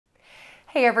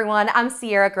Hey everyone, I'm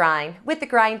Cierra Grein with the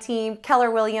Grein Team, Keller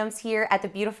Williams here at the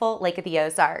beautiful Lake of the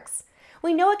Ozarks.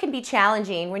 We know it can be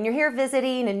challenging when you're here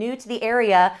visiting and new to the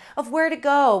area of where to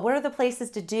go, what are the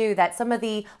places to do that some of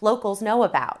the locals know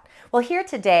about. Well, here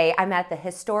today I'm at the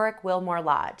historic Willmore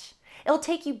Lodge. It'll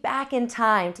take you back in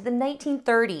time to the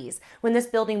 1930s when this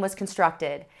building was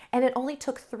constructed, and it only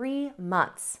took 3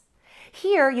 months.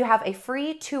 Here you have a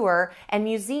free tour and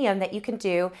museum that you can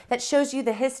do that shows you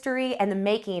the history and the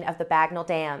making of the Bagnell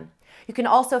Dam. You can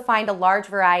also find a large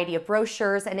variety of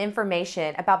brochures and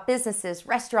information about businesses,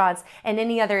 restaurants, and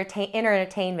any other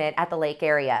entertainment at the lake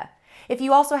area. If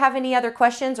you also have any other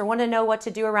questions or want to know what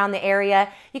to do around the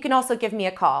area, you can also give me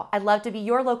a call. I'd love to be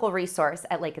your local resource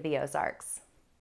at Lake of the Ozarks.